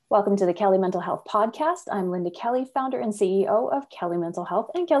Welcome to the Kelly Mental Health Podcast. I'm Linda Kelly, founder and CEO of Kelly Mental Health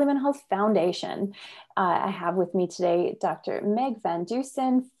and Kelly Mental Health Foundation. I have with me today Dr. Meg Van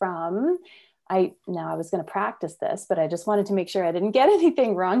Dusen from, I was going to practice this, but I just wanted to make sure I didn't get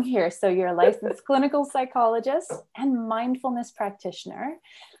anything wrong here. So you're a licensed clinical psychologist and mindfulness practitioner.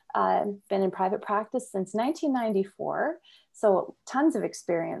 Been in private practice since 1994, so tons of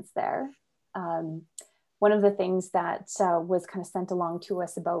experience there. One of the things that was kind of sent along to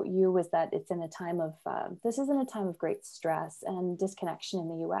us about you was that it's in a time of, this is in a time of great stress and disconnection in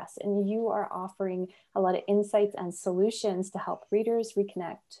the US. And you are offering a lot of insights and solutions to help readers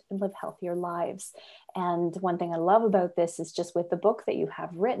reconnect and live healthier lives. And one thing I love about this is just with the book that you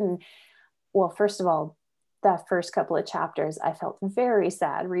have written. Well, first of all, the first couple of chapters, I felt very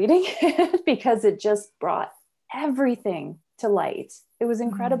sad reading because it just brought everything to light. It was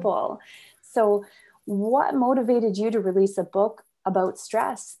incredible. So what motivated you to release a book about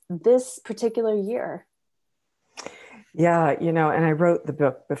stress this particular year? Yeah, and I wrote the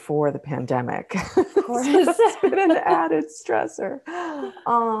book before the pandemic. Of course. So it's been an added stressor.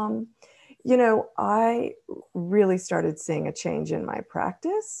 I really started seeing a change in my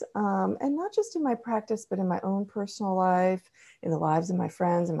practice, and not just in my practice, but in my own personal life, in the lives of my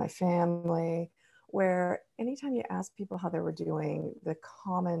friends and my family, where anytime you ask people how they were doing, the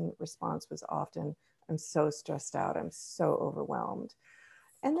common response was often, I'm so stressed out, I'm so overwhelmed.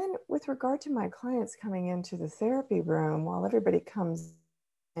 And then with regard to my clients coming into the therapy room, while everybody comes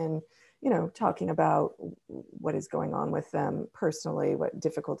in, talking about what is going on with them personally, what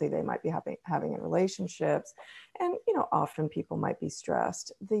difficulty they might be having in relationships. And, often people might be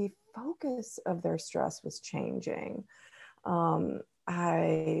stressed. The focus of their stress was changing.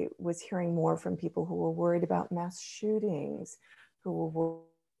 I was hearing more from people who were worried about mass shootings, who were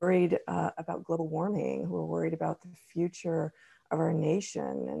worried about global warming, who were worried about the future of our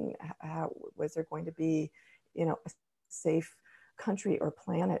nation and how was there going to be, a safe country or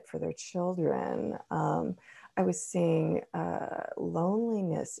planet for their children. I was seeing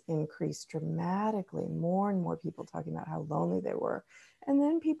loneliness increase dramatically, more and more people talking about how lonely they were. And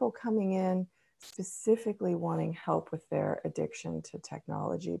then people coming in specifically wanting help with their addiction to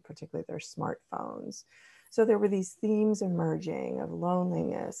technology, particularly their smartphones. So there were these themes emerging of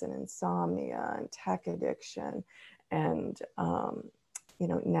loneliness and insomnia and tech addiction and,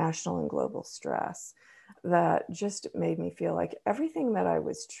 national and global stress that just made me feel like everything that I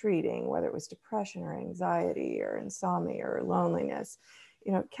was treating, whether it was depression or anxiety or insomnia or loneliness,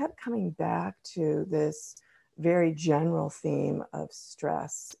 kept coming back to this very general theme of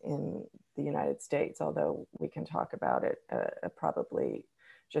stress in the United States, although we can talk about it probably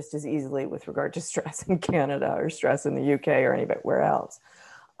just as easily with regard to stress in Canada or stress in the UK or anywhere else.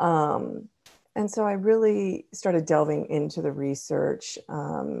 And so I really started delving into the research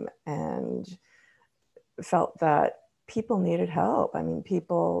and felt that people needed help. I mean,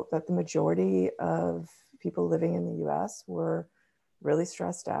 that the majority of people living in the US were really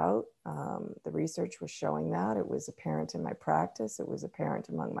stressed out. The research was showing that. It was apparent in my practice. It was apparent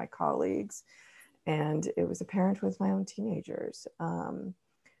among my colleagues. And it was apparent with my own teenagers.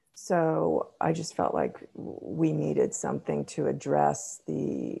 So I just felt like we needed something to address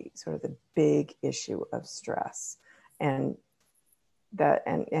the sort of the big issue of stress, and that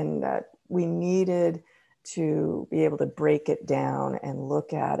we needed to be able to break it down and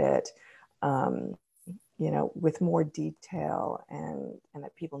look at it, with more detail, and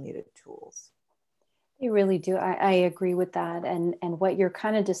that people needed tools. You really do. I agree with that. And what you're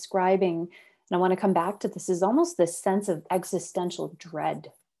kind of describing, and I want to come back to this, is almost this sense of existential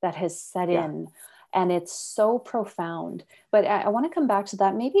dread that has set in, and it's so profound. But I want to come back to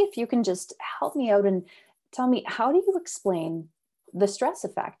that. Maybe if you can just help me out and tell me, how do you explain the stress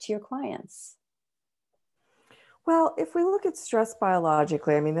effect to your clients? Well, if we look at stress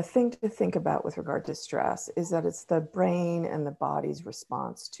biologically, I mean, the thing to think about with regard to stress is that it's the brain and the body's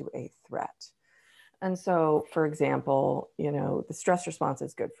response to a threat. And so, for example, the stress response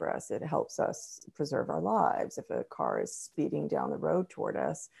is good for us. It helps us preserve our lives. If a car is speeding down the road toward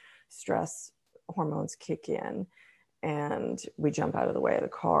us, stress hormones kick in and we jump out of the way of the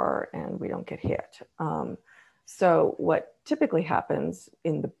car and we don't get hit. So what typically happens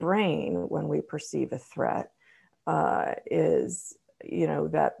in the brain when we perceive a threat is,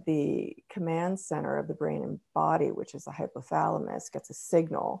 that the command center of the brain and body, which is the hypothalamus, gets a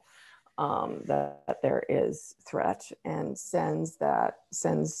signal that there is threat and sends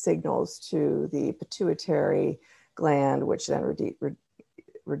signals to the pituitary gland, which then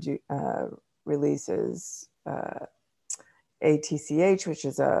releases ACTH, which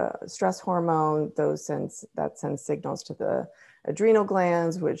is a stress hormone. That sends signals to the adrenal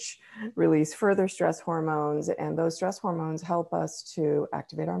glands, which release further stress hormones. And those stress hormones help us to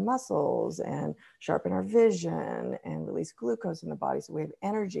activate our muscles and sharpen our vision and release glucose in the body. So we have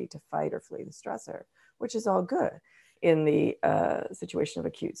energy to fight or flee the stressor, which is all good in the situation of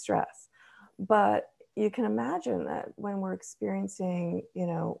acute stress. But you can imagine that when we're experiencing,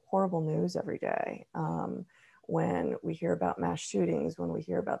 horrible news every day, when we hear about mass shootings, when we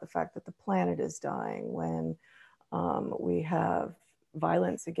hear about the fact that the planet is dying, when we have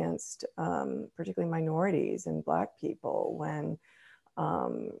violence against particularly minorities and Black people, when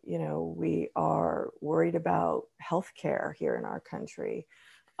we are worried about healthcare here in our country,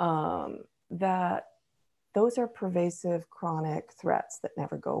 that those are pervasive chronic threats that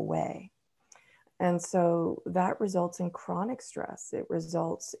never go away. And so that results in chronic stress. It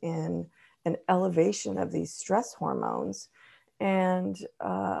results in an elevation of these stress hormones, and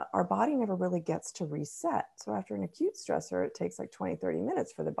our body never really gets to reset. So after an acute stressor, it takes like 20, 30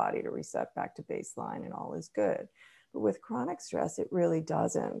 minutes for the body to reset back to baseline and all is good. But with chronic stress, it really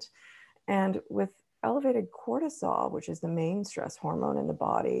doesn't. And with elevated cortisol, which is the main stress hormone in the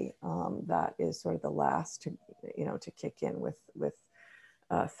body, that is sort of the last to kick in with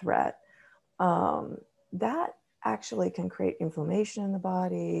threat, that actually can create inflammation in the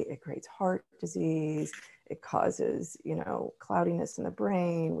body. It creates heart disease. It causes, cloudiness in the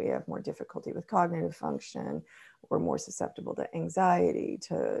brain. We have more difficulty with cognitive function. We're more susceptible to anxiety,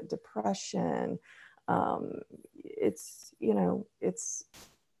 to depression. It's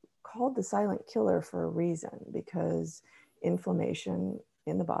called the silent killer for a reason, because inflammation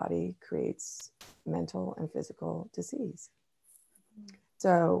in the body creates mental and physical disease.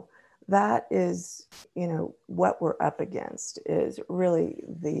 So that is, what we're up against is really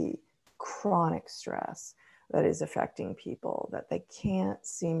the chronic stress that is affecting people, that they can't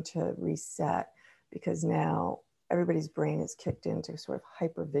seem to reset because now everybody's brain is kicked into sort of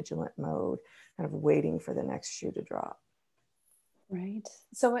hypervigilant mode, kind of waiting for the next shoe to drop. Right.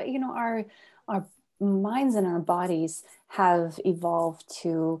 So, our minds and our bodies have evolved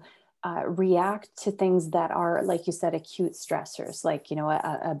to react to things that are, like you said, acute stressors, like,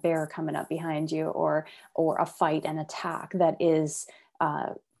 a bear coming up behind you, or a fight, an attack that is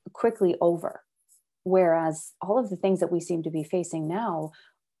quickly over. Whereas all of the things that we seem to be facing now,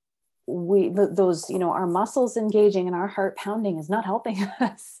 our muscles engaging and our heart pounding is not helping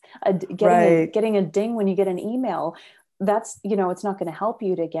us. Getting a ding when you get an email, that's, it's not going to help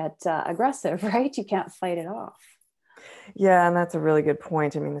you to get aggressive, right? You can't fight it off. Yeah, and that's a really good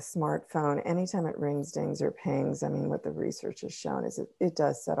point. I mean, the smartphone, anytime it rings, dings, or pings, I mean, what the research has shown is it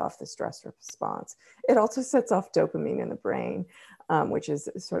does set off the stress response. It also sets off dopamine in the brain, which is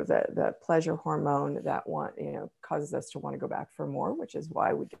sort of the pleasure hormone that causes us to want to go back for more, which is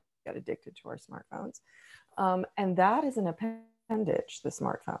why we get addicted to our smartphones. And that is an appendage, the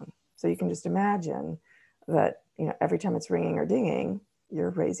smartphone. So you can just imagine that, every time it's ringing or dinging, you're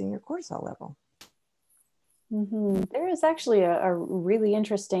raising your cortisol level. Mm-hmm. There is actually a really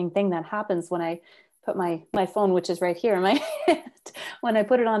interesting thing that happens when I put my phone, which is right here in my hand, when I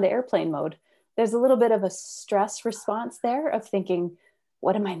put it on the airplane mode. There's a little bit of a stress response there of thinking,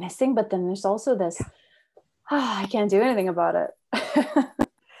 what am I missing? But then there's also this, I can't do anything about it.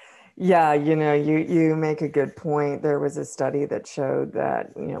 Yeah, you make a good point. There was a study that showed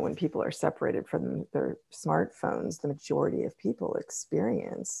that, when people are separated from their smartphones, the majority of people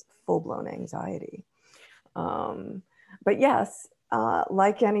experience full-blown anxiety. But yes,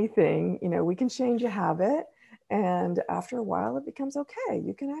 like anything, we can change a habit, and after a while it becomes okay.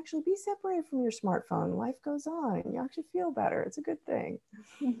 You can actually be separated from your smartphone. Life goes on. You actually feel better. It's a good thing.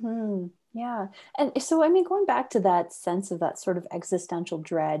 Mm-hmm. Yeah. And so, I mean, going back to that sense of that sort of existential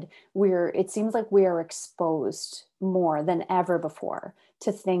dread, where it seems like we are exposed more than ever before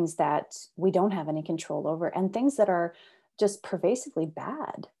to things that we don't have any control over, and things that are just pervasively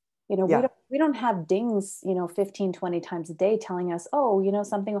bad. Yeah. We don't have dings, 15, 20 times a day telling us, oh,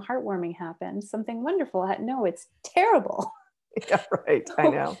 something heartwarming happened, something wonderful. No, it's terrible. Yeah, right. I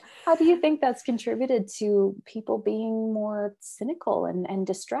know. How do you think that's contributed to people being more cynical and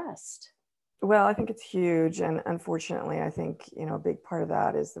distressed? Well, I think it's huge. And unfortunately, I think, a big part of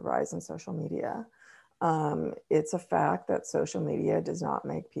that is the rise in social media. It's a fact that social media does not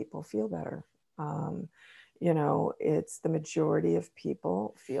make people feel better. It's the majority of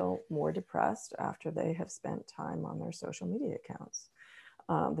people feel more depressed after they have spent time on their social media accounts.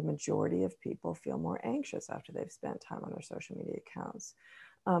 The majority of people feel more anxious after they've spent time on their social media accounts.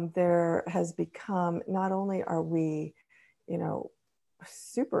 There has become, not only are we,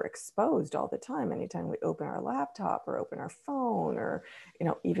 super exposed all the time. Anytime we open our laptop or open our phone, or,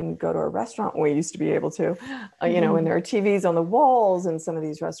 even go to a restaurant, we used to be able to, when there are TVs on the walls in some of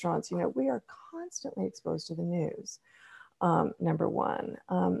these restaurants, we are constantly exposed to the news. Number one.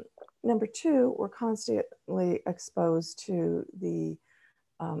 Number two, we're constantly exposed to the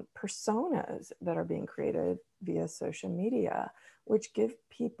personas that are being created via social media, which give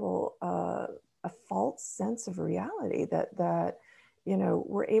people a false sense of reality that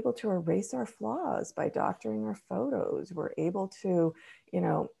we're able to erase our flaws by doctoring our photos. We're able to,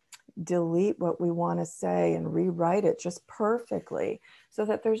 delete what we want to say and rewrite it just perfectly so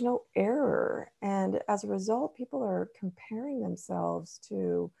that there's no error. And as a result, people are comparing themselves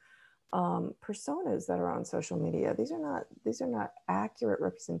to personas that are on social media. These are not accurate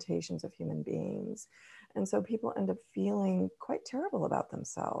representations of human beings. And so people end up feeling quite terrible about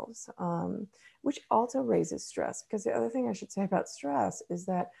themselves, which also raises stress. Because the other thing I should say about stress is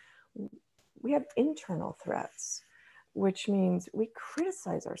that we have internal threats, which means we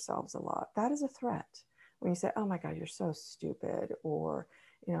criticize ourselves a lot. That is a threat. When you say, oh my God, you're so stupid, or,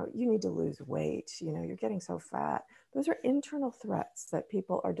 you need to lose weight, you're getting so fat. Those are internal threats that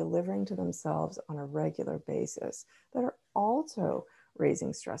people are delivering to themselves on a regular basis that are also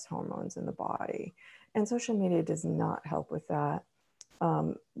raising stress hormones in the body. And social media does not help with that.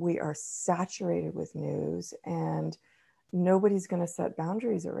 We are saturated with news, and nobody's going to set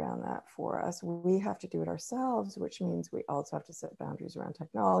boundaries around that for us. We have to do it ourselves, which means we also have to set boundaries around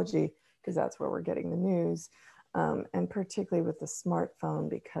technology, because that's where we're getting the news. And particularly with the smartphone,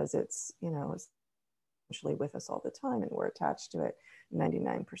 because it's, essentially with us all the time and we're attached to it.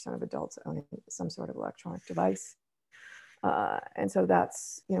 99% of adults own some sort of electronic device. And so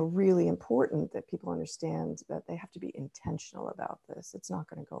that's, really important that people understand that they have to be intentional about this. It's not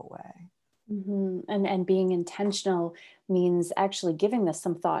going to go away. And being intentional means actually giving this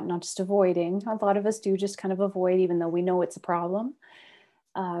some thought, not just avoiding. A lot of us do just kind of avoid, even though we know it's a problem.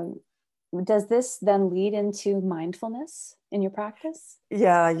 Does this then lead into mindfulness in your practice?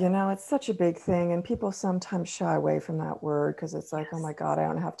 Yeah, it's such a big thing, and people sometimes shy away from that word because it's like, yes. Oh my God, I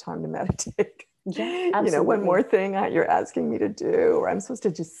don't have time to meditate. Yeah, absolutely. One more thing you're asking me to do, or I'm supposed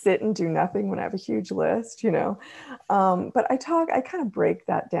to just sit and do nothing when I have a huge list, But I kind of break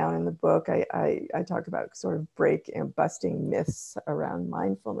that down in the book. I talk about sort of busting myths around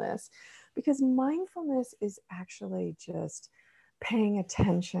mindfulness, because mindfulness is actually just paying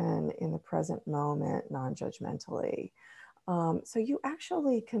attention in the present moment, non-judgmentally. So you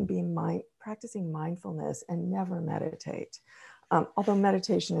actually can be practicing mindfulness and never meditate. Although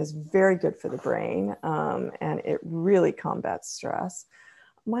meditation is very good for the brain, and it really combats stress.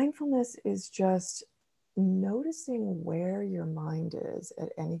 Mindfulness is just noticing where your mind is at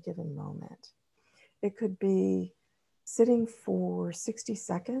any given moment. It could be sitting for 60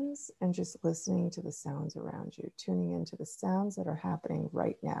 seconds and just listening to the sounds around you, tuning into the sounds that are happening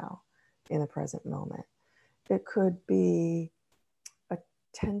right now in the present moment. It could be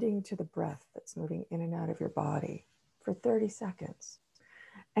attending to the breath that's moving in and out of your body for 30 seconds.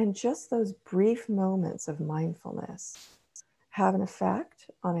 And just those brief moments of mindfulness have an effect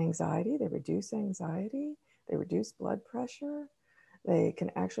on anxiety. They reduce anxiety, they reduce blood pressure, they can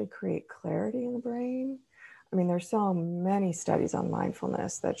actually create clarity in the brain. I mean, there's so many studies on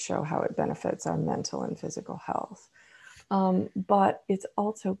mindfulness that show how it benefits our mental and physical health. But it's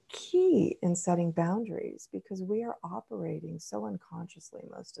also key in setting boundaries, because we are operating so unconsciously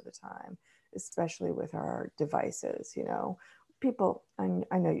most of the time, especially with our devices. People,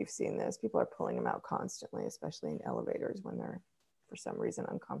 I know you've seen this, people are pulling them out constantly, especially in elevators when they're, for some reason,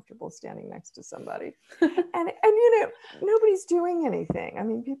 uncomfortable standing next to somebody. and nobody's doing anything. I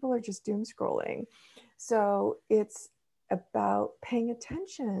mean, people are just doom scrolling. So it's about paying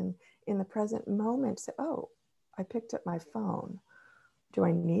attention in the present moment. Say, oh, I picked up my phone. Do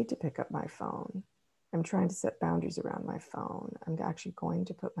I need to pick up my phone? I'm trying to set boundaries around my phone. I'm actually going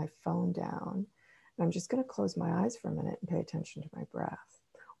to put my phone down, and I'm just going to close my eyes for a minute and pay attention to my breath.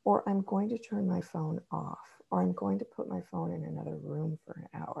 Or I'm going to turn my phone off, or I'm going to put my phone in another room for an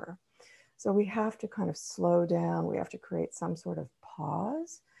hour. So we have to kind of slow down. We have to create some sort of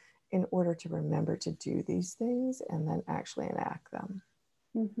pause in order to remember to do these things and then actually enact them.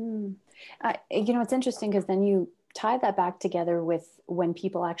 It's interesting, because then you tie that back together with when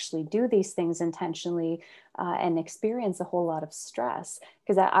people actually do these things intentionally and experience a whole lot of stress.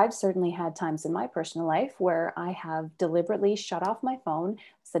 Because I've certainly had times in my personal life where I have deliberately shut off my phone,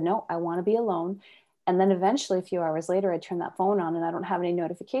 said, no, I want to be alone. And then eventually, a few hours later, I turn that phone on and I don't have any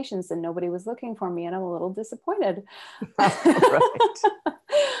notifications and nobody was looking for me, and I'm a little disappointed. Right.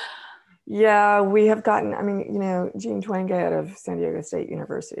 Yeah, we have gotten, I mean, Jean Twenge out of San Diego State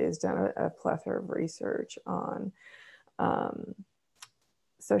University has done a plethora of research on um,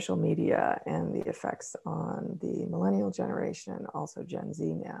 social media and the effects on the millennial generation, also Gen Z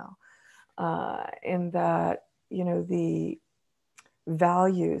now, in that, the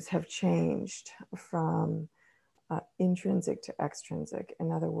values have changed from intrinsic to extrinsic.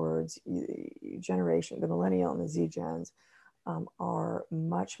 In other words, the millennial and the Z gens are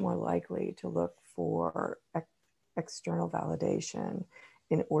much more likely to look for external validation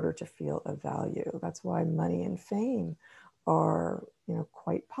in order to feel a value. That's why money and fame are,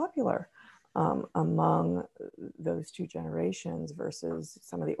 quite popular among those two generations versus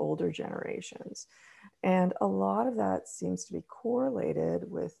some of the older generations. And a lot of that seems to be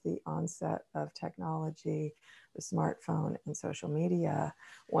correlated with the onset of technology, the smartphone, and social media,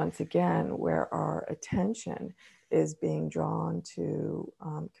 once again, where our attention is being drawn to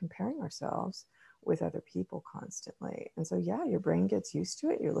comparing ourselves with other people constantly. And so, yeah, your brain gets used to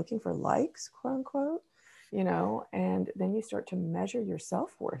it. You're looking for likes, quote unquote, and then you start to measure your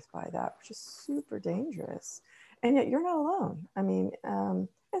self-worth by that, which is super dangerous. And yet you're not alone. I mean,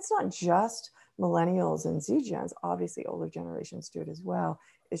 it's not just millennials and Z gens. Obviously, older generations do it as well.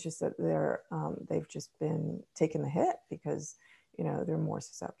 It's just that they've just been taking the hit because, they're more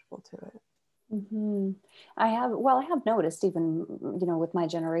susceptible to it. Mm-hmm. I have noticed even, with my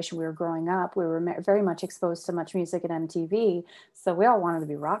generation, we were growing up, we were very much exposed to much music at MTV. So we all wanted to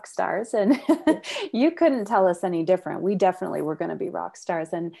be rock stars, and you couldn't tell us any different. We definitely were going to be rock stars.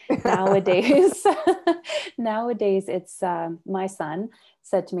 And nowadays, nowadays it's my son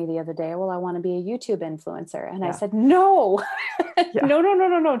said to me the other day, well, I want to be a YouTube influencer. And I said, no,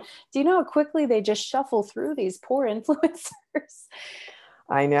 no. Do you know how quickly they just shuffle through these poor influencers?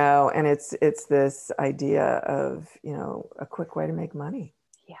 I know. And it's this idea of, a quick way to make money.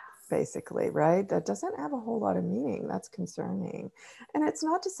 Yeah. Basically, right? That doesn't have a whole lot of meaning. That's concerning. And it's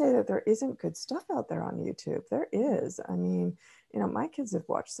not to say that there isn't good stuff out there on YouTube. There is. I mean, my kids have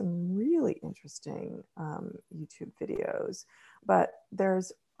watched some really interesting YouTube videos, but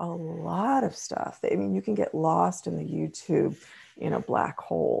there's a lot of stuff. I mean, you can get lost in the YouTube, black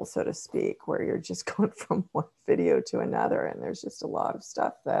hole, so to speak, where you're just going from one video to another. And there's just a lot of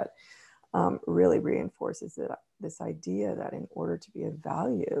stuff that really reinforces this idea that in order to be of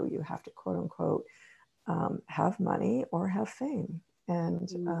value, you have to, quote unquote, have money or have fame. And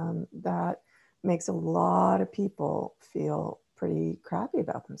that makes a lot of people feel pretty crappy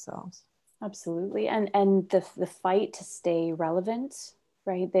about themselves. Absolutely. And the fight to stay relevant,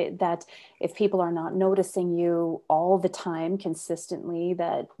 right? That if people are not noticing you all the time consistently,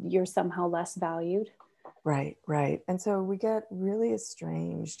 that you're somehow less valued. Right, right. And so we get really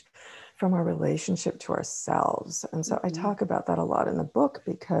estranged from our relationship to ourselves. And so I talk about that a lot in the book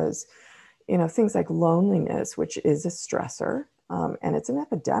because, things like loneliness, which is a stressor, and it's an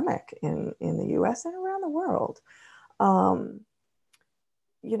epidemic in the US and around the world.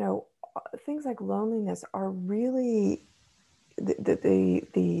 Things like loneliness are really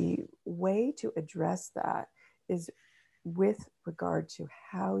the way to address that is with regard to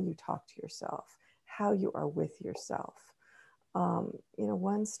how you talk to yourself, how you are with yourself.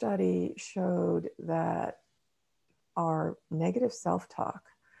 One study showed that our negative self-talk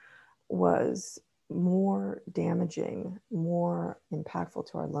was more damaging, more impactful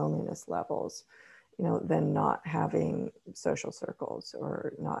to our loneliness levels, than not having social circles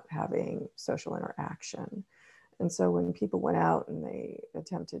or not having social interaction. And so when people went out and they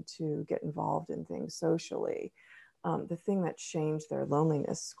attempted to get involved in things socially, the thing that changed their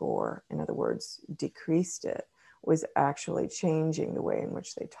loneliness score, in other words, decreased it, was actually changing the way in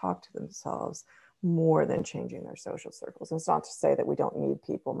which they talk to themselves more than changing their social circles. And it's not to say that we don't need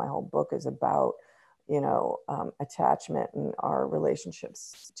people. My whole book is about, attachment and our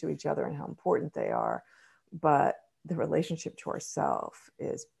relationships to each other and how important they are. But the relationship to ourself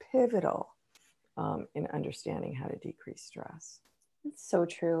is pivotal in understanding how to decrease stress. It's so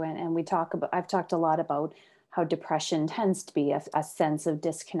true. And I've talked a lot about how depression tends to be a sense of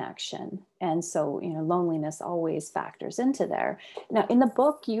disconnection. And so, loneliness always factors into there. Now, in the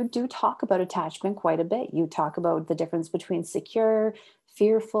book, you do talk about attachment quite a bit. You talk about the difference between secure,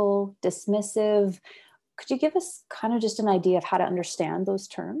 fearful, dismissive. Could you give us kind of just an idea of how to understand those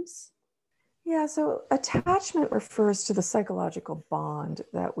terms? Yeah, so attachment refers to the psychological bond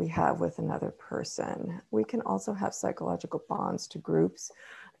that we have with another person. We can also have psychological bonds to groups,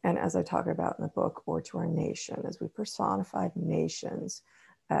 and as I talk about in the book, or to our nation, as we personified nations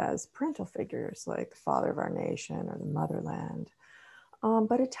as parental figures like the father of our nation or the motherland.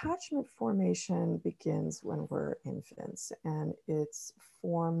 But attachment formation begins when we're infants, and it's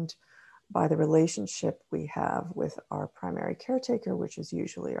formed by the relationship we have with our primary caretaker, which is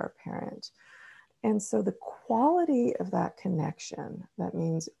usually our parent. And so the quality of that connection, that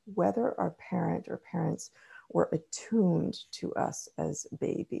means whether our parent or parents were attuned to us as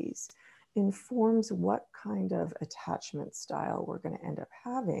babies, informs what kind of attachment style we're going to end up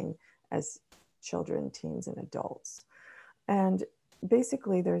having as children, teens, and adults. And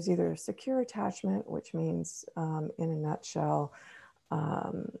basically, there's either secure attachment, which means, in a nutshell,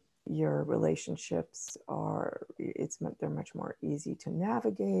 your relationships they're much more easy to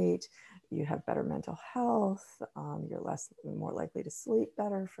navigate. You have better mental health. You're more likely to sleep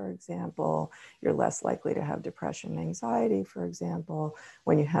better, for example. You're less likely to have depression and anxiety, for example,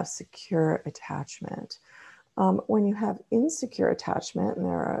 when you have secure attachment. When you have insecure attachment, and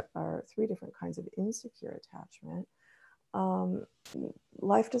there are three different kinds of insecure attachment,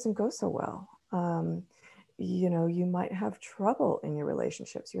 life doesn't go so well. You might have trouble in your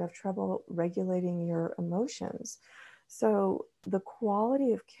relationships. You have trouble regulating your emotions. So the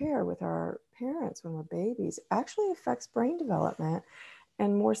quality of care with our parents when we're babies actually affects brain development,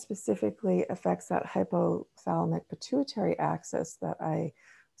 and more specifically affects that hypothalamic pituitary axis that I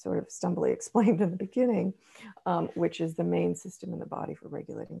sort of stumbly explained in the beginning, which is the main system in the body for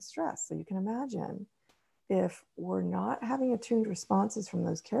regulating stress. So you can imagine, if we're not having attuned responses from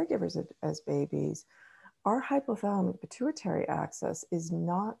those caregivers as babies, our hypothalamic pituitary axis is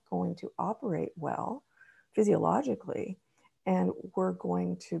not going to operate well physiologically, and we're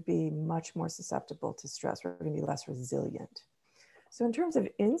going to be much more susceptible to stress. We're going to be less resilient. So in terms of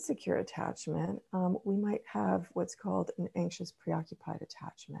insecure attachment, we might have what's called an anxious preoccupied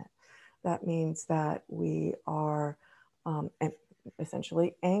attachment. That means that we are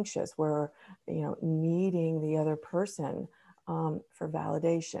essentially anxious. We're needing the other person for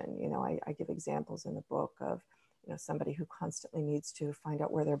validation. I give examples in the book of somebody who constantly needs to find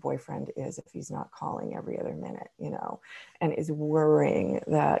out where their boyfriend is if he's not calling every other minute, and is worrying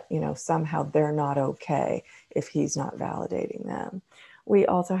that somehow they're not okay if he's not validating them. We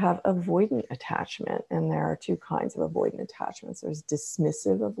also have avoidant attachment, and there are two kinds of avoidant attachments. There's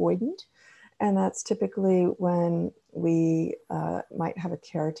dismissive avoidant, and that's typically when we might have a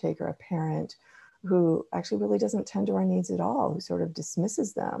caretaker, a parent, who actually really doesn't tend to our needs at all, who sort of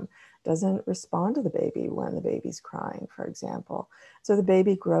dismisses them, doesn't respond to the baby when the baby's crying, for example. So the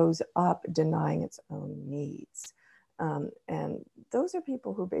baby grows up denying its own needs. And those are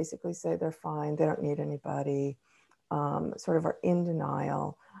people who basically say they're fine, they don't need anybody, sort of are in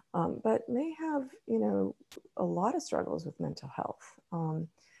denial, but may have, a lot of struggles with mental health.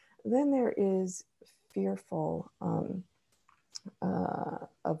 Then there is fearful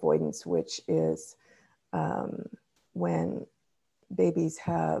avoidance, which is when babies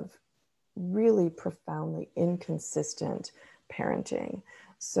have really profoundly inconsistent parenting.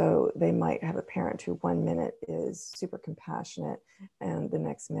 So they might have a parent who 1 minute is super compassionate and the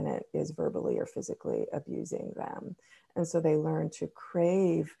next minute is verbally or physically abusing them. And so they learn to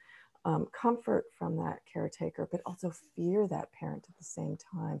crave comfort from that caretaker, but also fear that parent at the same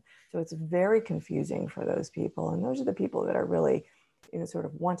time. So it's very confusing for those people. And those are the people that are really, sort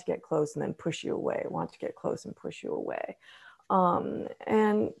of want to get close and then push you away, want to get close and push you away.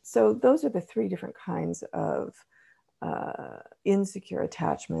 And so those are the three different kinds of insecure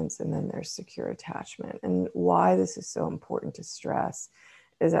attachments, and then there's secure attachment. And why this is so important to stress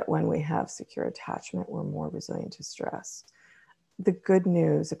is that when we have secure attachment, we're more resilient to stress. The good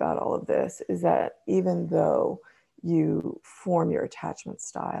news about all of this is that even though you form your attachment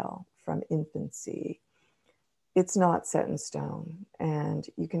style from infancy, it's not set in stone, and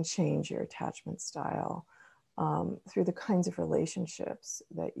you can change your attachment style through the kinds of relationships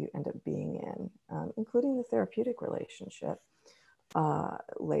that you end up being in, including the therapeutic relationship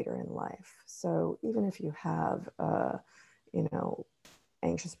later in life. So even if you have,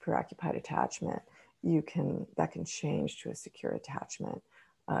 anxious preoccupied attachment, that can change to a secure attachment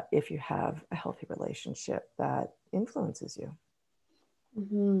if you have a healthy relationship that influences you.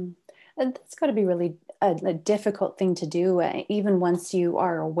 Mm-hmm. And that's got to be really a difficult thing to do, even once you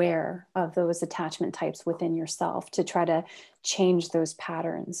are aware of those attachment types within yourself, to try to change those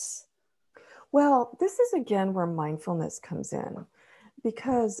patterns. Well, this is again where mindfulness comes in,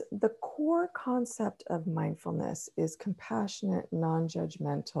 because the core concept of mindfulness is compassionate,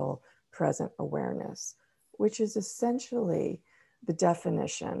 non-judgmental, present awareness, which is essentially the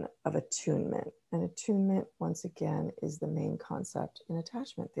definition of attunement. And attunement, once again, is the main concept in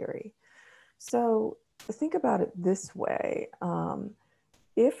attachment theory. So think about it this way.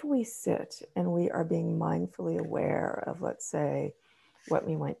 If we sit and we are being mindfully aware of, let's say, what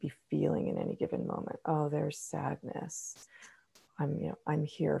we might be feeling in any given moment. Oh, there's sadness. I'm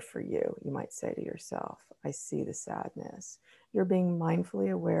here for you. You might say to yourself, I see the sadness. You're being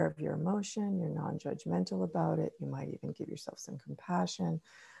mindfully aware of your emotion. You're non-judgmental about it. You might even give yourself some compassion.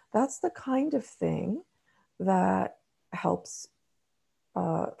 That's the kind of thing that helps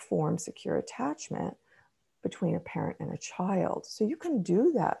form secure attachment between a parent and a child. So you can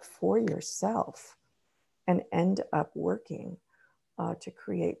do that for yourself and end up working to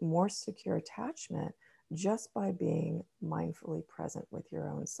create more secure attachment just by being mindfully present with your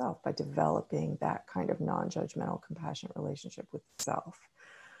own self, by developing that kind of non-judgmental, compassionate relationship with self.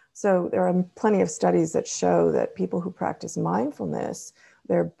 So there are plenty of studies that show that people who practice mindfulness,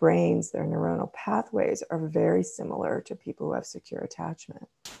 their brains, their neuronal pathways are very similar to people who have secure attachment.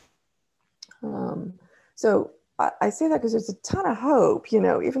 So I say that because there's a ton of hope,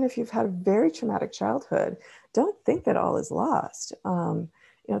 even if you've had a very traumatic childhood, don't think that all is lost.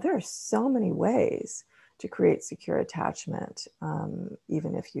 There are so many ways to create secure attachment,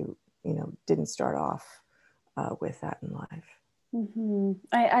 even if you didn't start off with that in life. Mm-hmm.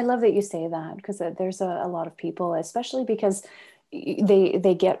 I love that you say that, because there's a lot of people, especially because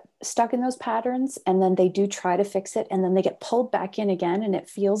they get stuck in those patterns, and then they do try to fix it, and then they get pulled back in again, and it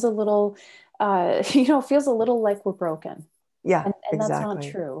feels a little feels a little like we're broken. Yeah, and exactly. That's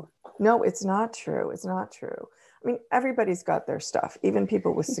not true. No, it's not true. It's not true. I mean, everybody's got their stuff. Even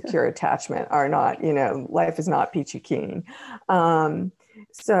people with secure attachment are not, life is not peachy keen.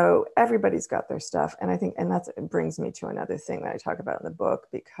 So everybody's got their stuff. And I think, and it brings me to another thing that I talk about in the book,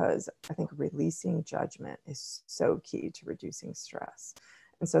 because I think releasing judgment is so key to reducing stress.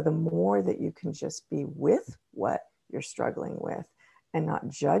 And so the more that you can just be with what you're struggling with and not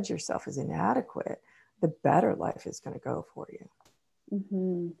judge yourself as inadequate, the better life is going to go for you.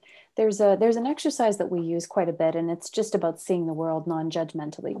 Mm-hmm. There's an exercise that we use quite a bit, and it's just about seeing the world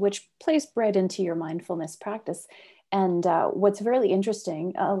non-judgmentally, which plays right into your mindfulness practice. And what's really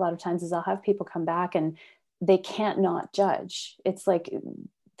interesting a lot of times is I'll have people come back and they can't not judge. It's like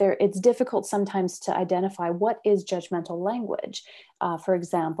it's difficult sometimes to identify what is judgmental language. For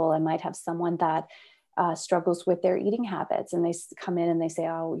example, I might have someone that struggles with their eating habits, and they come in and they say,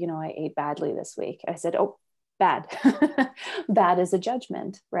 oh, I ate badly this week. I said, oh, bad. Bad is a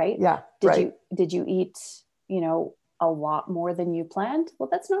judgment, right? Yeah. Did you eat, a lot more than you planned? Well,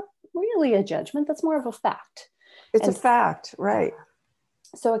 that's not really a judgment. That's more of a fact. It's a fact, right?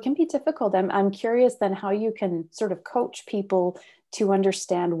 So it can be difficult. I'm curious then how you can sort of coach people to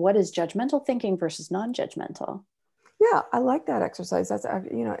understand what is judgmental thinking versus non-judgmental. Yeah, I like that exercise. That's,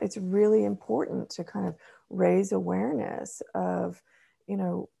 it's really important to kind of raise awareness of,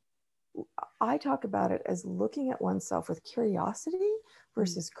 I talk about it as looking at oneself with curiosity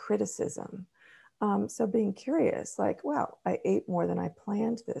versus criticism. So being curious, like, wow, I ate more than I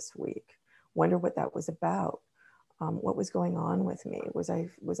planned this week. Wonder what that was about. What was going on with me? Was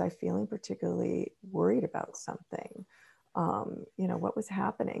I feeling particularly worried about something? What was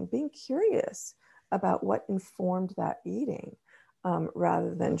happening? Being curious about what informed that eating,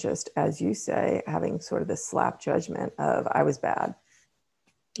 rather than just, as you say, having sort of the slap judgment of I was bad,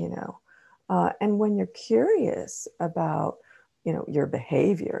 and when you're curious about, your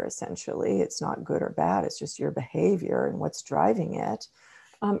behavior, essentially, it's not good or bad, it's just your behavior and what's driving it.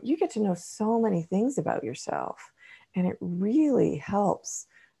 You get to know so many things about yourself, and it really helps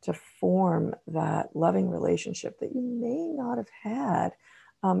to form that loving relationship that you may not have had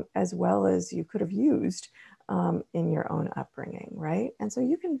as well as you could have used in your own upbringing, right? And so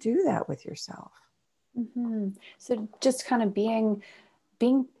you can do that with yourself. Mm-hmm. So just kind of being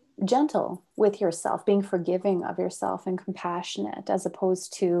gentle with yourself, being forgiving of yourself and compassionate, as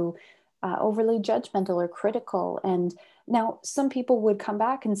opposed to overly judgmental or critical. And now some people would come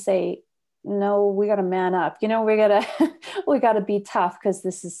back and say, no, we got to man up, we got to we got to be tough because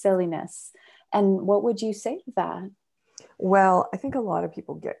this is silliness. And what would you say to that? Well, I think a lot of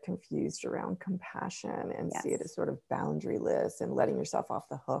people get confused around compassion and Yes. see it as sort of boundaryless and letting yourself off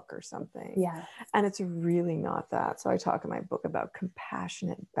the hook or something. Yeah. And it's really not that. So I talk in my book about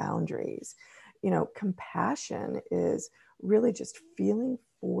compassionate boundaries. Compassion is really just feeling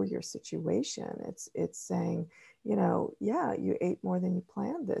for your situation. It's saying, yeah, you ate more than you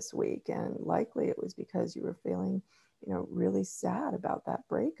planned this week. And likely it was because you were feeling, really sad about that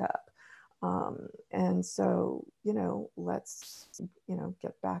breakup. And so, let's,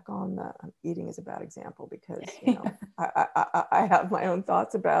 get back on the eating is a bad example because, I have my own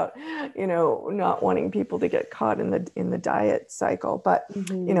thoughts about, not wanting people to get caught in the diet cycle, but,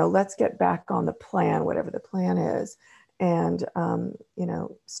 let's get back on the plan, whatever the plan is, and,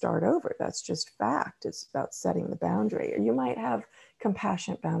 start over. That's just fact. It's about setting the boundary. You might have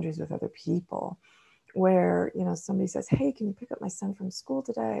compassionate boundaries with other people, where, you know, somebody says, hey, can you pick up my son from school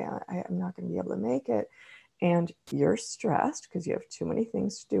today? I'm not going to be able to make it. And you're stressed because you have too many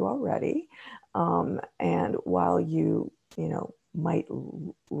things to do already. And while you know, might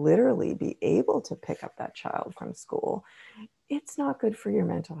literally be able to pick up that child from school, it's not good for your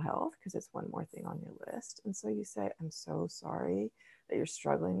mental health because it's one more thing on your list. And so you say, I'm so sorry that you're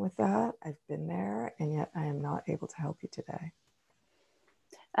struggling with that. I've been there, and yet I am not able to help you today.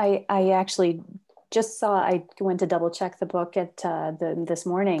 I actually just saw, I went to double check the book at this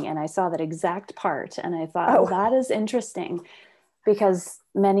morning, and I saw that exact part. And I thought, well, that is interesting, because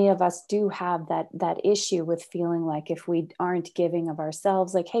many of us do have that issue with feeling like if we aren't giving of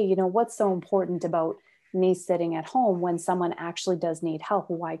ourselves, like, hey, you know, what's so important about me sitting at home when someone actually does need help?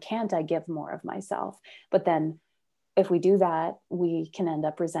 Why can't I give more of myself? But then if we do that, we can end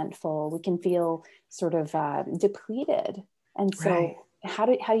up resentful. We can feel sort of depleted. And so Right. how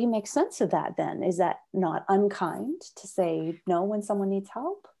do you make sense of that then? Is that not unkind to say no when someone needs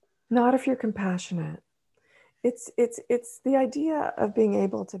help? Not if you're compassionate. It's the idea of being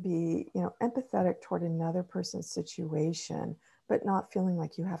able to be, you know, empathetic toward another person's situation, but not feeling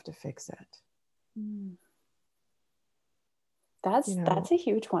like you have to fix it. Mm. You know, That's a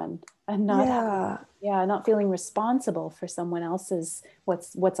huge one. And not feeling responsible for someone else's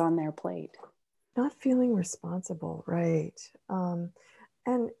what's on their plate. not feeling responsible, right?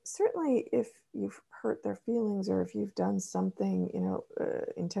 And certainly, if you've hurt their feelings, or if you've done something, you know,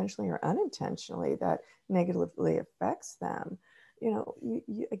 intentionally or unintentionally that negatively affects them, you know,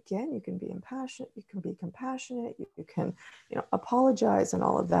 again, you can be impassionate, you can be compassionate, you can, you know, apologize and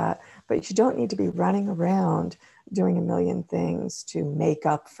all of that, but you don't need to be running around doing a million things to make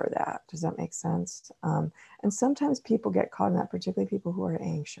up for that. Does that make sense? And sometimes people get caught in that, particularly people who are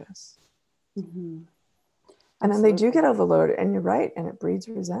anxious. Mm-hmm. And then they do get overloaded, and you're right, and it breeds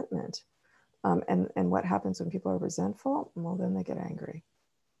resentment. And what happens when people are resentful? Well, then they get angry.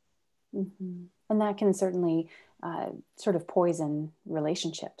 Mm-hmm. And that can certainly sort of poison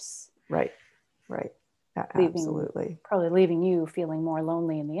relationships. Right, right. Absolutely. Probably leaving you feeling more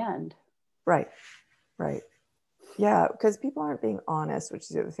lonely in the end. Right, right. Yeah, because people aren't being honest, which is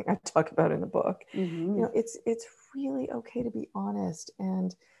the other thing I talk about in the book. Mm-hmm. You know, it's really okay to be honest.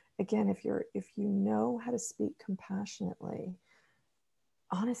 And again, if you know how to speak compassionately,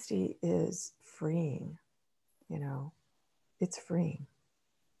 honesty is freeing. You know, it's freeing.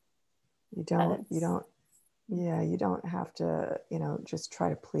 You don't have to, you know, just try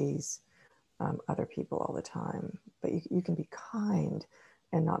to please other people all the time, but you can be kind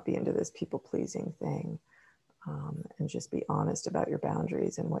and not be into this people pleasing thing, and just be honest about your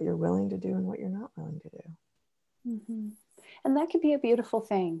boundaries and what you're willing to do and what you're not willing to do. Mm-hmm. And that could be a beautiful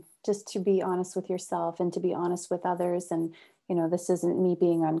thing, just to be honest with yourself and to be honest with others. And, you know, this isn't me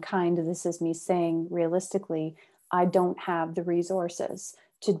being unkind. This is me saying realistically, I don't have the resources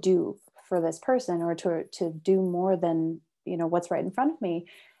to do for this person, or to do more than, you know, what's right in front of me.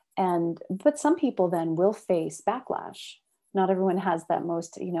 But some people then will face backlash. Not everyone has that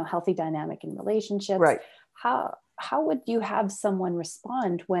most, you know, healthy dynamic in relationships. Right. How would you have someone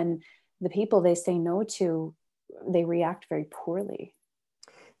respond when the people they say no to, they react very poorly?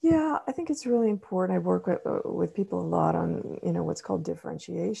 Yeah, I think it's really important. I work with people a lot on, you know, what's called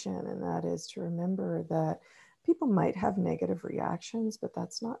differentiation, and that is to remember that people might have negative reactions, but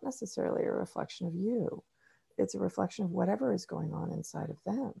that's not necessarily a reflection of you. It's a reflection of whatever is going on inside of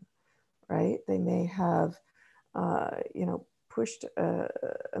them, right? They may have, you know, pushed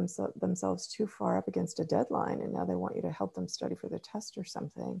themselves too far up against a deadline, and now they want you to help them study for the test or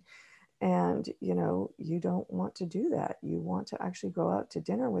something. And, you know, you don't want to do that. You want to actually go out to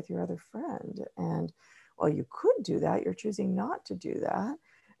dinner with your other friend. And while you could do that, you're choosing not to do that.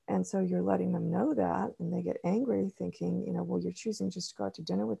 And so you're letting them know that, and they get angry thinking, you know, well, you're choosing just to go out to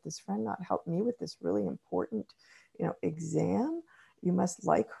dinner with this friend, not help me with this really important, you know, exam. You must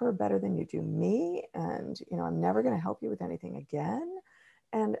like her better than you do me. And, you know, I'm never going to help you with anything again.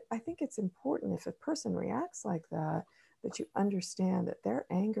 And I think it's important, if a person reacts like that you understand that their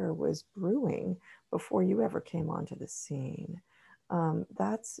anger was brewing before you ever came onto the scene.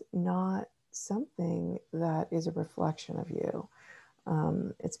 That's not something that is a reflection of you.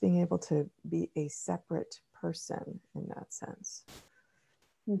 It's being able to be a separate person in that sense.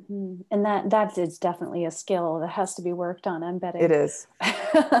 Mm-hmm. And that is definitely a skill that has to be worked on, I'm betting. It is.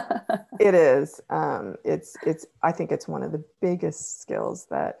 It is. It's. I think it's one of the biggest skills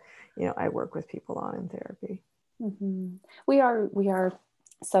that, you know, I work with people on in therapy. Mm-hmm. We are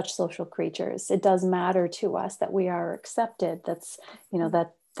such social creatures. It does matter to us that we are accepted. That's, you know,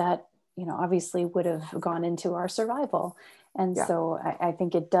 that you know, obviously would have gone into our survival. And Yeah. so I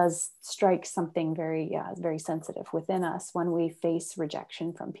think it does strike something very, very sensitive within us when we face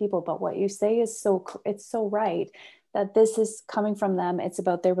rejection from people. But what you say is it's so right, that this is coming from them. It's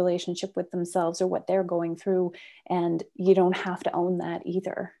about their relationship with themselves or what they're going through. And you don't have to own that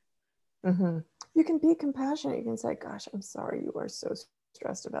either. Mm-hmm. You can be compassionate. You can say, gosh, I'm sorry you are so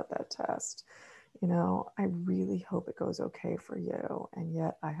stressed about that test. You know, I really hope it goes okay for you. And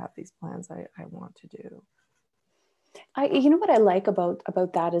yet I have these plans I want to do. You know what I like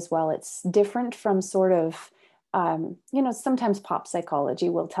about that as well. It's different from sort of, sometimes pop psychology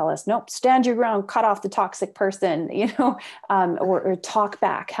will tell us, nope, stand your ground, cut off the toxic person, or talk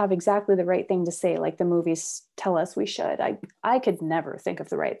back, have exactly the right thing to say, like the movies tell us we should. I could never think of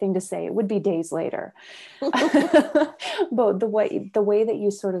the right thing to say. It would be days later. But the way that you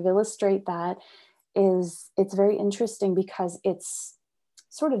sort of illustrate that it's very interesting because it's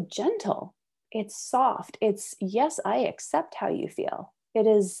sort of gentle. It's soft. It's, yes, I accept how you feel. It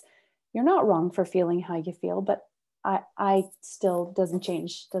is, you're not wrong for feeling how you feel, but I still doesn't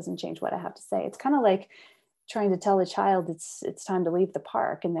change what I have to say. It's kind of like trying to tell a child it's time to leave the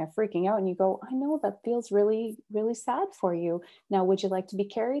park and they're freaking out and you go, I know that feels really, really sad for you. Now, would you like to be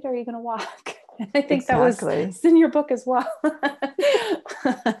carried or are you going to walk? I think Exactly. that was in your book as well.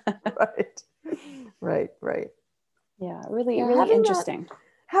 Right. Right. Right. Yeah, really, Yeah. really interesting.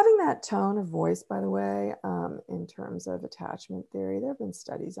 Having that tone of voice, by the way, in terms of attachment theory, there have been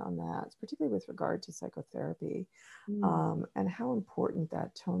studies on that, particularly with regard to psychotherapy, and how important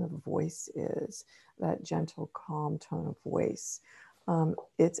that tone of voice is, that gentle, calm tone of voice.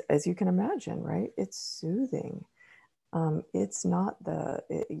 It's, as you can imagine, right? It's soothing. It's not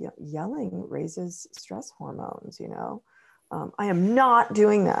yelling raises stress hormones, you know. I am not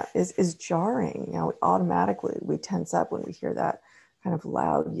doing that is jarring. You know, automatically we tense up when we hear that kind of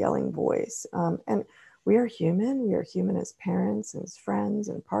loud yelling voice. And we are human. We are human as parents, as friends,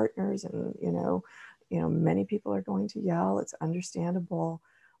 and partners. And many people are going to yell. It's understandable,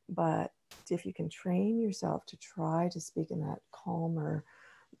 but if you can train yourself to try to speak in that calmer,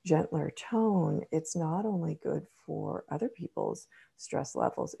 gentler tone, it's not only good for other people's stress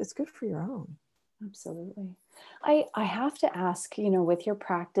levels, it's good for your own. Absolutely. I have to ask, with your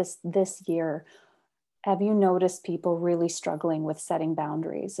practice this year, have you noticed people really struggling with setting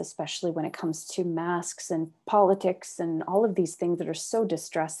boundaries, especially when it comes to masks and politics and all of these things that are so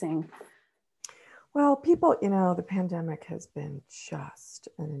distressing? Well, people, the pandemic has been just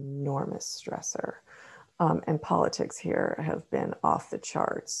an enormous stressor. And politics here have been off the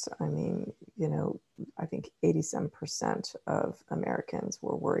charts. I mean, I think 87% of Americans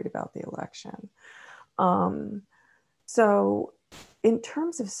were worried about the election. So in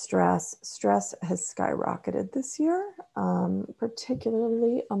terms of stress has skyrocketed this year,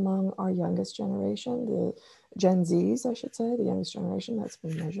 particularly among our youngest generation, the Gen Zs, I should say, the youngest generation that's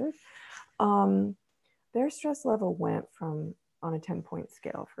been measured. Their stress level went from, on a 10-point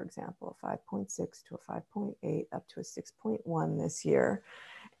scale, for example, a 5.6 to a 5.8 up to a 6.1 this year.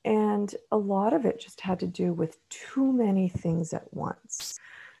 And a lot of it just had to do with too many things at once.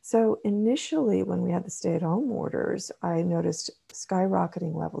 So initially, when we had the stay-at-home orders, I noticed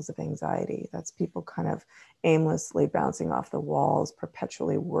skyrocketing levels of anxiety. That's people kind of aimlessly bouncing off the walls,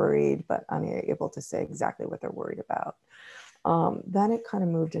 perpetually worried, but unable to say exactly what they're worried about. Then it kind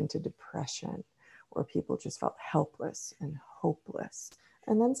of moved into depression, where people just felt helpless and hopeless.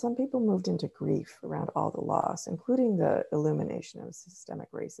 And then some people moved into grief around all the loss, including the illumination of systemic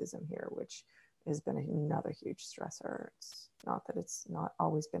racism here, which has been another huge stressor. It's not that it's not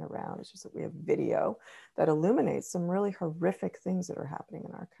always been around, it's just that we have video that illuminates some really horrific things that are happening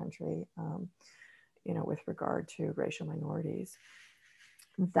in our country, with regard to racial minorities.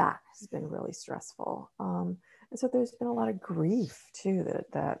 That has been really stressful. And so there's been a lot of grief too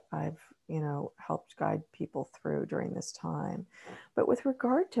that I've helped guide people through during this time. But with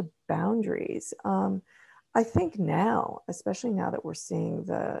regard to boundaries, I think now, especially now that we're seeing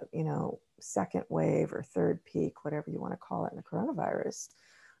the second wave or third peak, whatever you want to call it, in the coronavirus,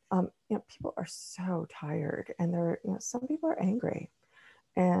 people are so tired, and some people are angry.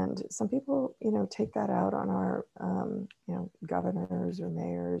 And some people, take that out on our, governors or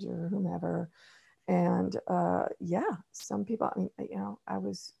mayors or whomever. And some people, I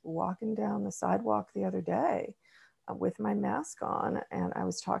was walking down the sidewalk the other day with my mask on, and I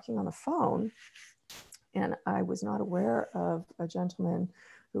was talking on the phone, and I was not aware of a gentleman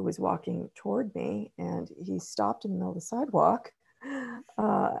who was walking toward me, and he stopped in the middle of the sidewalk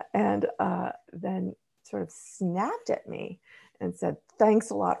and then sort of snapped at me and said, "Thanks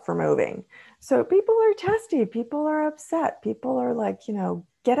a lot for moving." So people are testy, people are upset, people are like,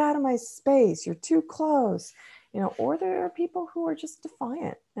 get out of my space, you're too close. or there are people who are just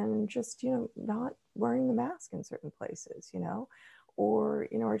defiant and just, not wearing the mask in certain places, or,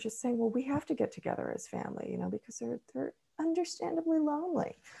 are just saying, well, we have to get together as family, because they're understandably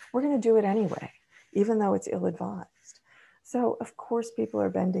lonely. We're going to do it anyway, even though it's ill-advised. So of course, people are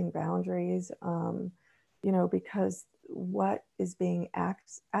bending boundaries, because what is being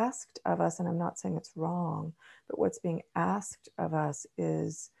asked of us, and I'm not saying it's wrong, but what's being asked of us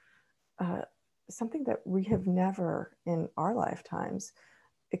is something that we have never in our lifetimes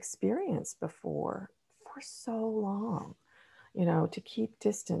experienced before for so long. To keep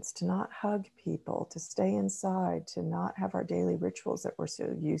distance, to not hug people, to stay inside, to not have our daily rituals that we're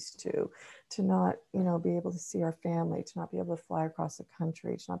so used to not, be able to see our family, to not be able to fly across the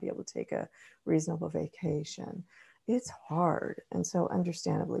country, to not be able to take a reasonable vacation. It's hard. And so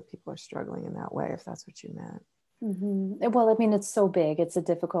understandably, people are struggling in that way, if that's what you meant. Mm-hmm. Well, I mean, it's so big. It's a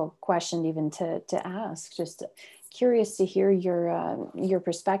difficult question even to ask. Just curious to hear your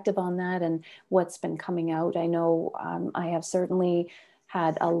perspective on that and what's been coming out. I know I have certainly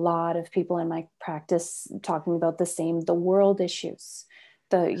had a lot of people in my practice talking about the world issues,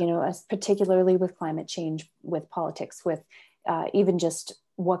 as particularly with climate change, with politics, with even just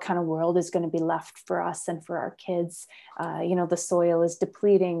what kind of world is going to be left for us and for our kids. The soil is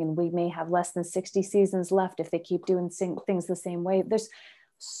depleting and we may have less than 60 seasons left if they keep doing things the same way. There's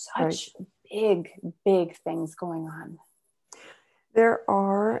such big things going on. There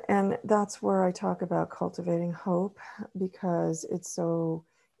are, and that's where I talk about cultivating hope, because it's so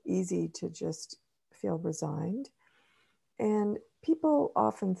easy to just feel resigned. And people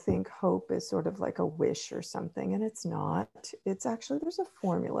often think hope is sort of like a wish or something, and it's not. It's actually, there's a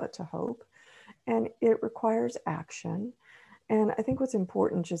formula to hope, and it requires action. And I think what's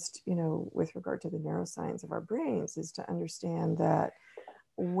important, just, with regard to the neuroscience of our brains, is to understand that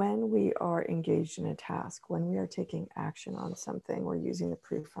when we are engaged in a task, when we are taking action on something, we're using the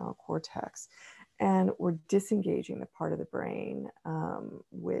prefrontal cortex, and we're disengaging the part of the brain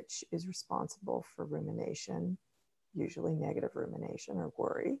which is responsible for rumination, usually negative rumination or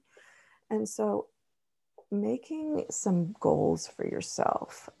worry. And so making some goals for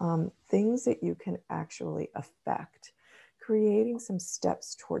yourself, things that you can actually affect, creating some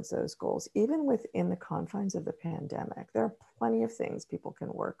steps towards those goals, even within the confines of the pandemic. There are plenty of things people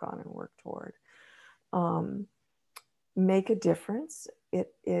can work on and work toward. Make a difference.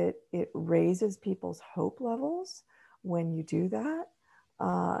 It raises people's hope levels when you do that,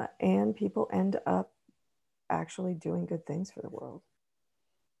 and people end up actually doing good things for the world.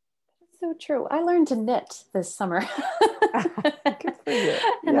 So true. I learned to knit this summer. Good for you.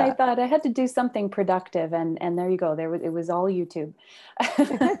 And I thought I had to do something productive, and there you go. It was all YouTube.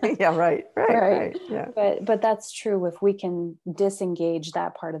 Yeah, right. Yeah. But that's true. If we can disengage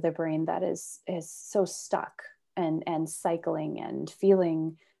that part of the brain that is so stuck and cycling and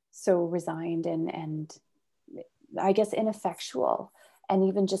feeling so resigned and I guess ineffectual, and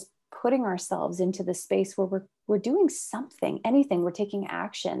even just putting ourselves into the space where we're doing something, anything, we're taking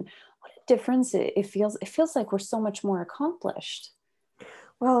action. What a difference it feels. It feels like we're so much more accomplished.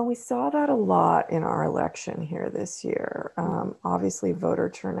 Well, we saw that a lot in our election here this year. Obviously, voter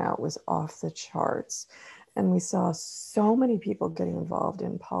turnout was off the charts. And we saw so many people getting involved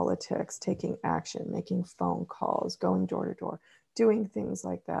in politics, taking action, making phone calls, going door to door, doing things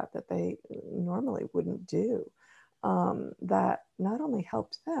like that they normally wouldn't do. That not only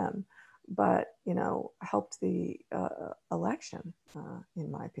helped them, but helped the election, in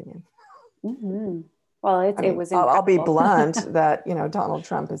my opinion. Mm-hmm. Well, it was incredible. I'll be blunt that Donald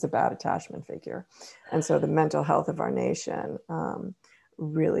Trump is a bad attachment figure, and so the mental health of our nation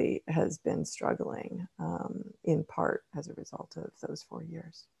really has been struggling, in part as a result of those 4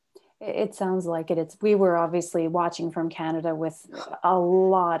 years. It sounds like it. We were obviously watching from Canada with a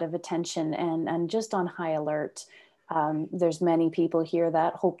lot of attention and just on high alert. There's many people here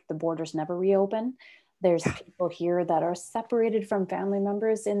that hope the borders never reopen. There's people here that are separated from family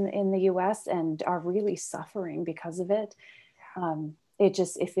members in the US and are really suffering because of it.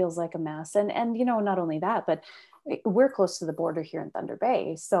 It feels like a mess. And not only that, but we're close to the border here in Thunder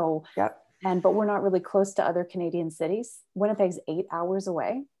Bay. So, but we're not really close to other Canadian cities. Winnipeg's 8 hours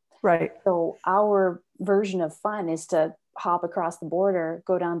away. Right. So our version of fun is to hop across the border,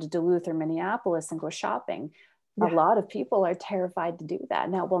 go down to Duluth or Minneapolis and go shopping. A lot of people are terrified to do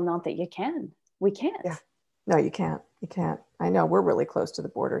that. Now, well, not that you can. We can't. Yeah. No, you can't. You can't. I know we're really close to the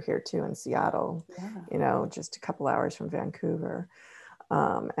border here too in Seattle, just a couple hours from Vancouver.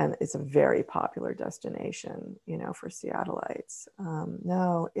 And it's a very popular destination, for Seattleites.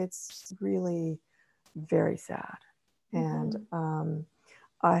 No, it's really very sad. And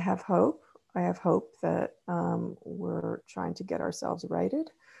I have hope. I have hope that we're trying to get ourselves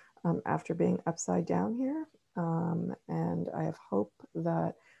righted after being upside down here. And I have hope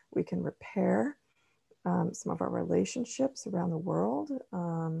that we can repair some of our relationships around the world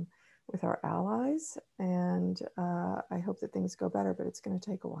with our allies. And I hope that things go better, but it's going to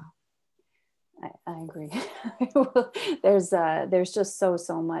take a while. I agree. There's just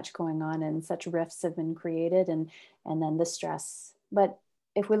so much going on, and such rifts have been created, and then the stress. But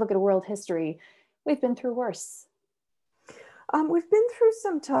if we look at world history, we've been through worse. We've been through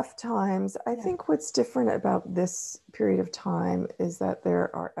some tough times. I think what's different about this period of time is that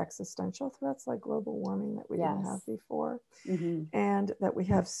there are existential threats like global warming that we didn't have before, and that we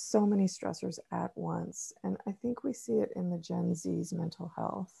have so many stressors at once. And I think we see it in the Gen Z's mental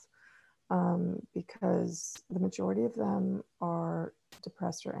health because the majority of them are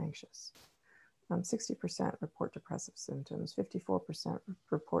depressed or anxious. 60% report depressive symptoms, 54%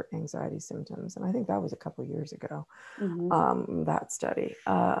 report anxiety symptoms. And I think that was a couple of years ago, that study.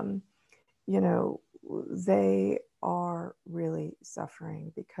 You know, they are really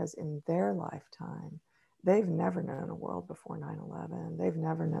suffering because in their lifetime, they've never known a world before 9/11. They've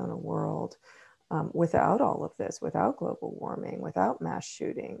never known a world without all of this, without global warming, without mass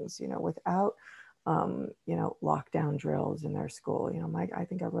shootings, you know, without you know, lockdown drills in their school. You know, I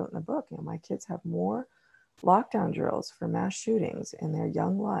think I wrote in the book, you know, my kids have more lockdown drills for mass shootings in their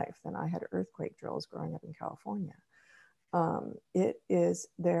young life than I had earthquake drills growing up in California.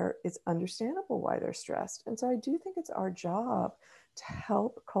 It's understandable why they're stressed. And so I do think it's our job to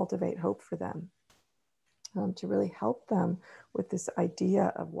help cultivate hope for them, to really help them with this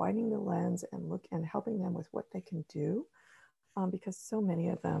idea of widening the lens and helping them with what they can do. Because so many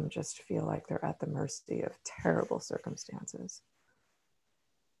of them just feel like they're at the mercy of terrible circumstances.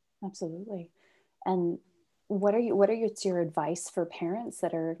 Absolutely. And what are your advice for parents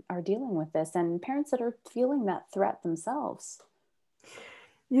that are dealing with this, and parents that are feeling that threat themselves?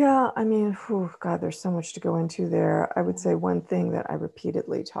 Yeah, I mean, God, there's so much to go into there. I would say one thing that I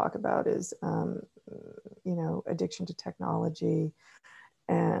repeatedly talk about is, you know, addiction to technology,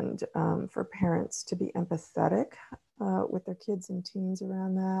 and for parents to be empathetic with their kids and teens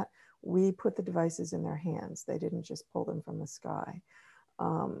around that. We put the devices in their hands. They didn't just pull them from the sky.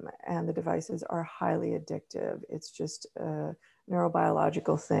 And the devices are highly addictive. It's just a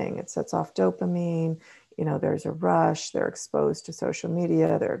neurobiological thing. It sets off dopamine. You know, there's a rush. They're exposed to social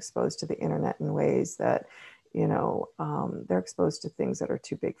media. They're exposed to the internet in ways that, you know, they're exposed to things that are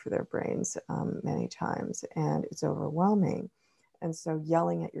too big for their brains many times. And it's overwhelming. And so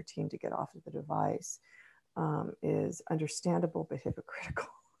yelling at your teen to get off of the device is understandable, but hypocritical.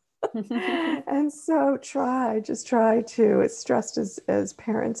 And so just try to, as stressed as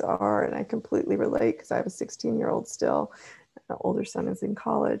parents are, and I completely relate because I have a 16-year-old still, an older son is in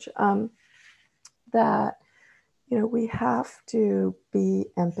college, that, you know, we have to be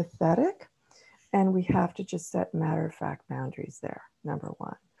empathetic and we have to just set matter-of-fact boundaries there, number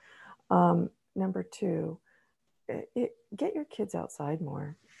one. Number two, get your kids outside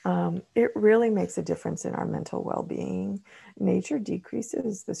more. It really makes a difference in our mental well-being. Nature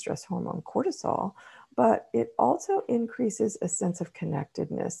decreases the stress hormone cortisol, but it also increases a sense of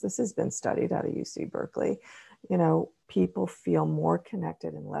connectedness. This has been studied out of UC Berkeley. You know, people feel more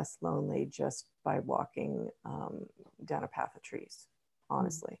connected and less lonely just by walking down a path of trees,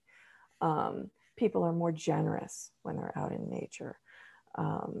 honestly. People are more generous when they're out in nature.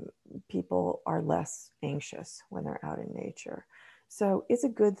 People are less anxious when they're out in nature. So it's a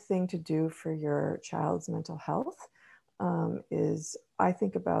good thing to do for your child's mental health. I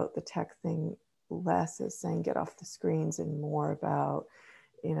think about the tech thing less as saying get off the screens and more about,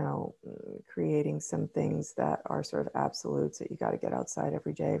 you know, creating some things that are sort of absolutes that you got to get outside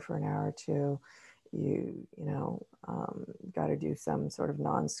every day for an hour or two. You know, got to do some sort of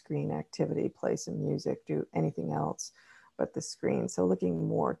non-screen activity, play some music, do anything else but the screen. So looking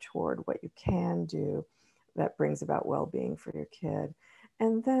more toward what you can do that brings about well-being for your kid.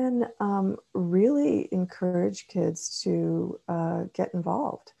 And then really encourage kids to get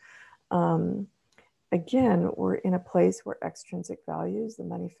involved. Again, we're in a place where extrinsic values, the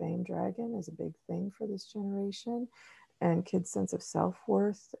money, fame dragon, is a big thing for this generation. And kids' sense of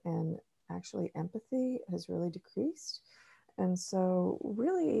self-worth and actually empathy has really decreased. And so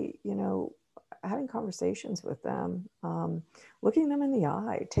really, you know, having conversations with them, looking them in the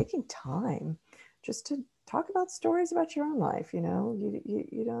eye, taking time just to talk about stories about your own life. You know,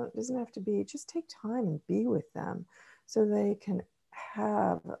 you don't, it doesn't have to be, just take time and be with them so they can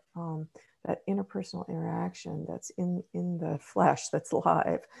have that interpersonal interaction that's in the flesh, that's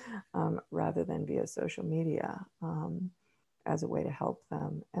live, rather than via social media. as a way to help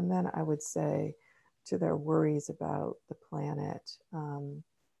them. And then I would say to their worries about the planet,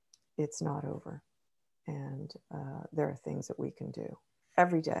 it's not over. And there are things that we can do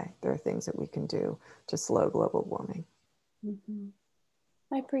every day. There are things that we can do to slow global warming. Mm-hmm.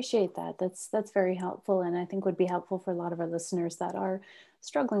 I appreciate that. That's very helpful, and I think would be helpful for a lot of our listeners that are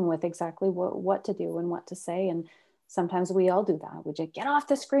struggling with exactly what to do and what to say. And sometimes we all do that. We just get off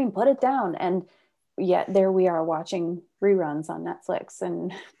the screen, put it down, and yet there we are watching reruns on Netflix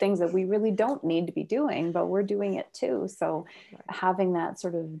and things that we really don't need to be doing, but we're doing it too. So Right. having that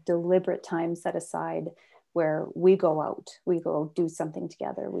sort of deliberate time set aside where we go out, we go do something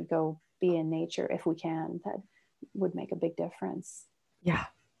together, we go be in nature if we can, that would make a big difference. Yeah.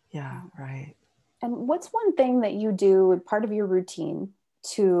 Yeah. Right. And what's one thing that you do, part of your routine,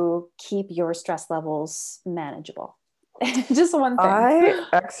 to keep your stress levels manageable? Just one thing. I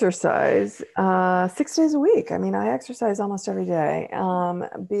exercise 6 days a week. I mean, I exercise almost every day. And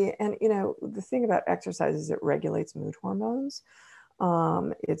you know, the thing about exercise is it regulates mood hormones.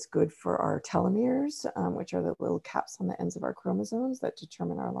 It's good for our telomeres, which are the little caps on the ends of our chromosomes that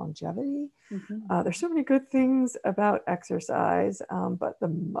determine our longevity. Mm-hmm. There's so many good things about exercise, but the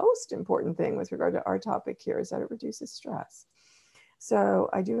most important thing with regard to our topic here is that it reduces stress. So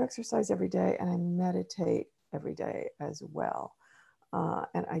I do exercise every day and I meditate every day as well.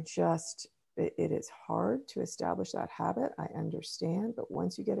 And it is hard to establish that habit. I understand, but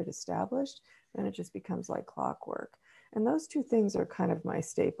once you get it established, then it just becomes like clockwork. And those two things are kind of my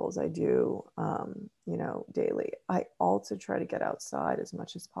staples. I do, daily. I also try to get outside as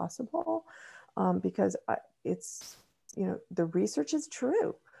much as possible because the research is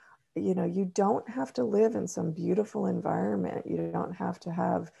true. You don't have to live in some beautiful environment. You don't have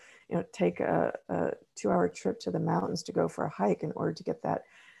to take a 2-hour trip to the mountains to go for a hike in order to get that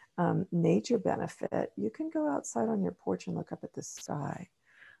nature benefit. You can go outside on your porch and look up at the sky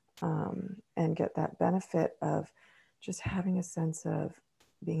and get that benefit of just having a sense of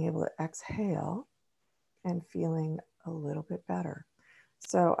being able to exhale and feeling a little bit better.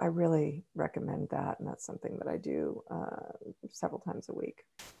 So I really recommend that. And that's something that I do several times a week.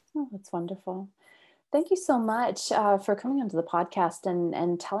 Oh, that's wonderful. Thank you so much for coming onto the podcast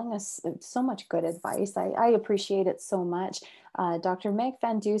and telling us so much good advice. I appreciate it so much. Dr. Meg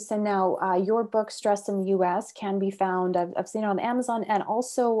Van Dusen, now your book, Stress in the U.S., can be found, I've seen it on Amazon and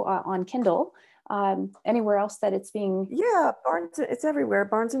also on Kindle. Anywhere else that it's being? Yeah, it's everywhere.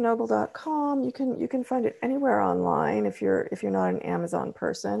 BarnesandNoble.com. You can find it anywhere online if you're not an Amazon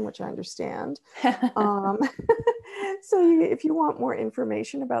person, which I understand. So if you want more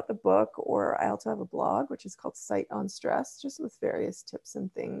information about the book, or I also have a blog which is called Sight on Stress, just with various tips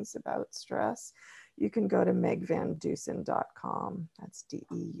and things about stress, you can go to megvandusen.com. That's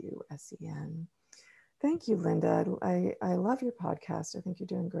DEUSEN. Thank you, Linda. I love your podcast. I think you're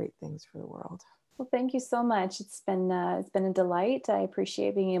doing great things for the world. Well, thank you so much. It's been a delight. I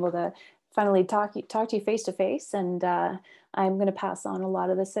appreciate being able to finally talk to you face to face, and I'm going to pass on a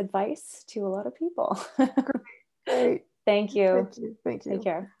lot of this advice to a lot of people. Great. Thank you. Thank you. Thank you. Take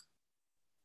care.